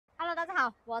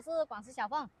好，我是广西小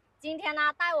凤。今天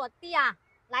呢，带我弟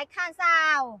来看一下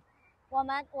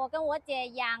我跟我姐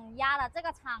养鸭的这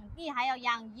个场地，还有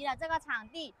养鱼的这个场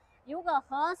地。如果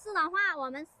合适的话，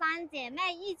我们三姐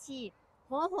妹一起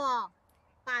合伙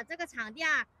把这个场地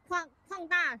扩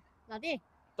大。老弟。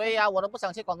对呀，我都不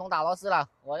想去广东打螺丝了，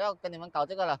我要跟你们搞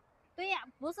这个了。对呀，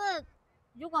不是，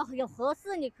如果有合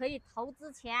适，你可以投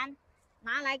资钱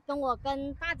拿来跟我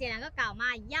跟大姐两个搞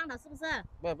嘛，一样的，是不是？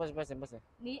不行。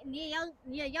你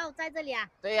也要在这里啊？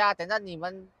对呀，等下你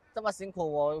们这么辛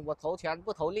苦，我投钱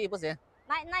不投力不行。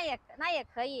那也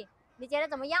可以，你觉得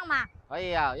怎么样嘛？可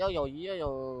以呀，要有鱼，要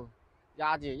有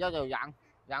鸭子，要有羊。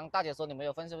羊大姐说你没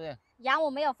有份是不是？羊我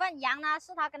没有份，羊呢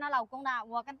是她跟她老公的。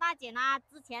我跟大姐呢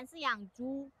之前是养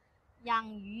猪、养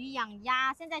鱼、养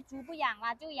鸭，现在猪不养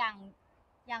了，就养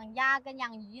鸭跟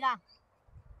养鱼了。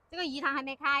这个鱼塘还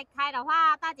没开的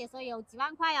话，大姐说有几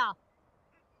万块哦。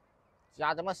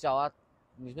鸭这么小啊，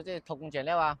你说这偷工减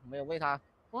料啊？没有喂它？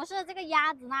不是，这个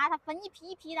鸭子呢，它分一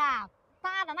批一批的，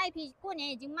大的那一批过年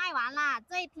已经卖完了，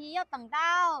这一批要等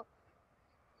到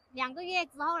2个月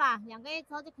之后了，2个月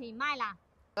之后就可以卖了。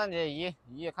那你的鱼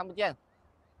也看不见，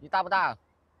鱼大不大？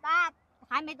大，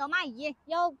还没得卖鱼，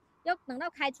要等到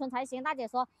开春才行。大姐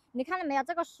说，你看到没有，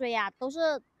这个水都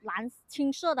是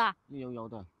青色的，绿油油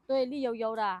的。对，绿油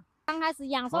油的。刚开始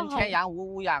养纯天然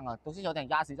无污染啊，都是有点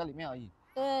鸭屎在里面而已。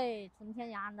对，纯天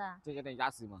然的。这有点鸭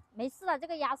屎吗？没事的，这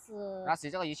个鸭屎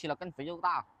这个鱼吃了更肥又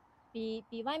大，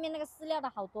比外面那个饲料的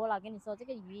好多了。跟你说，这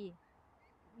个鱼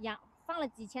放了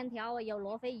几千条，有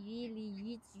罗非鱼、鲤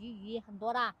鱼、鲫鱼，很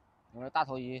多的。有没有大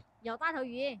头鱼？有大头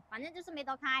鱼，反正就是没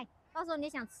得开。到时候你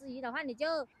想吃鱼的话，你就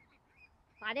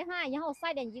打电话，然后我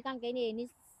晒点鱼缸给你。你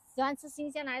喜欢吃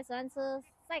新鲜的还是喜欢吃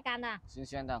晒干的？新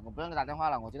鲜的，我不用你打电话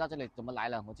了，我知道这里怎么来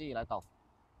了，我自己来搞。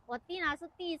我弟呢是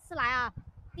第一次来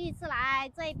第一次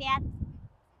来这边，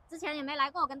之前也没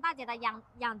来过我跟大姐的养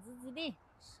殖基地。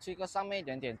去个上面一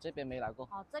点点，这边没来过。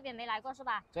哦，这边没来过是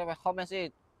吧？这边后面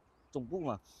是总部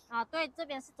嘛。对，这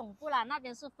边是总部了，那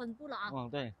边是分部了啊。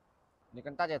对。你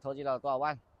跟大姐投资了多少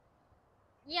万？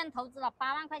一人投资了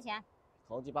8万块钱。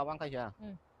投资8万块钱啊？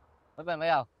回本没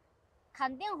有？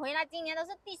肯定回来，今年都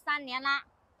是第3年了。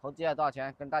投资了多少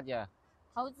钱？跟大姐？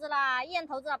投资了，一人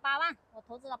投资了8万，我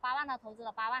投资了8万，他投资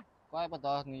了8万。怪不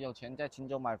得你有钱在青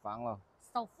州买房了。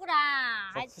首付的，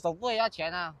首付也要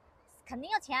钱啊？肯定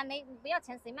要钱，不要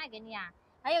钱谁卖给你啊？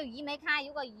还有鱼没开，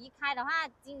如果鱼开的话，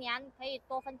今年可以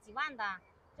多分几万的，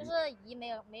就是鱼没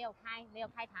有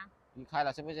开膛。鱼开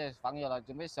了是不是房有了，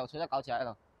准备小车要搞起来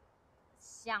了？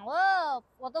想哦，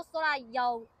我都说了，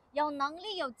有能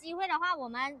力有机会的话，我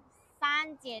们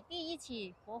3姐弟一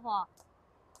起合伙。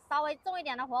稍微重一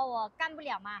点的活我干不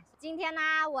了嘛。今天呢，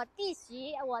我弟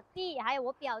还有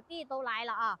我表弟都来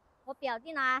了啊。我表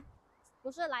弟呢，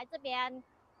不是来这边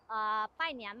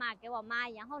拜年嘛，给我妈，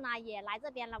然后呢也来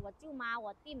这边了。我舅妈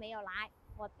我弟没有来，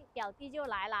表弟就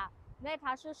来了，因为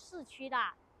他是市区的，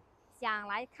想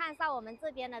来看一下我们这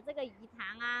边的这个鱼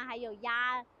塘还有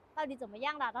鸭到底怎么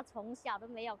样了。他从小都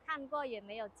没有看过，也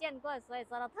没有见过，所以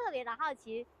说他特别的好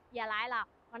奇，也来了。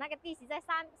我那个弟媳在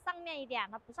上面一点，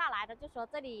他不下来的，就说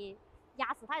这里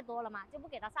鸭屎太多了嘛，就不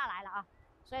给他下来了啊。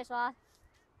所以说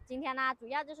今天呢，主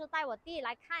要就是带我弟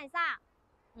来看一下。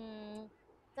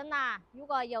真的，如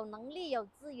果有能力有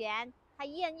资源，他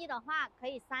愿意的话，可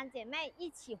以3姐妹一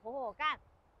起合伙干，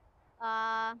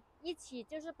一起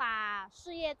就是把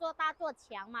事业做大做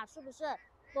强嘛，是不是？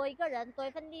多一个人多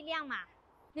一份力量嘛。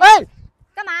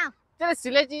干嘛？这里死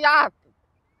了一只鸭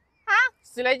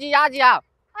死了一只鸭子啊！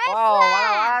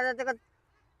完了，这个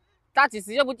大几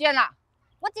时就不见了。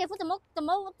我姐夫怎么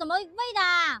喂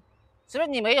的？是不是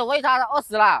你没有喂它，饿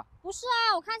死了？不是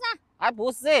啊，我看一下，还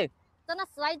不是，真的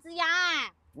死了一只鸭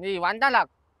你完蛋了。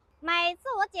每次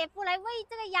我姐夫来喂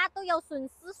这个鸭都有损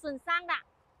伤的，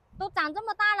都长这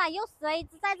么大了，又死了一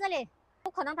只在这里，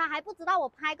有可能他还不知道，我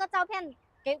拍个照片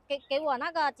给我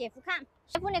那个姐夫看。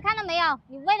姐夫，你看到没有？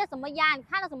你喂了什么鸭？你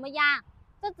看到什么鸭？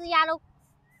这只鸭都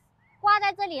挂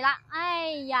在这里了，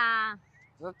哎呀，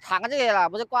躺在这里了，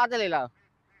不是挂这里了。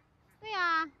对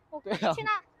啊，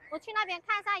我去那边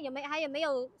看一下还有没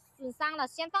有损伤了，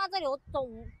先放在这里，我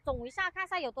总一下看一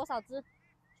下有多少只，去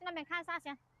那边看一下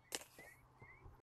先。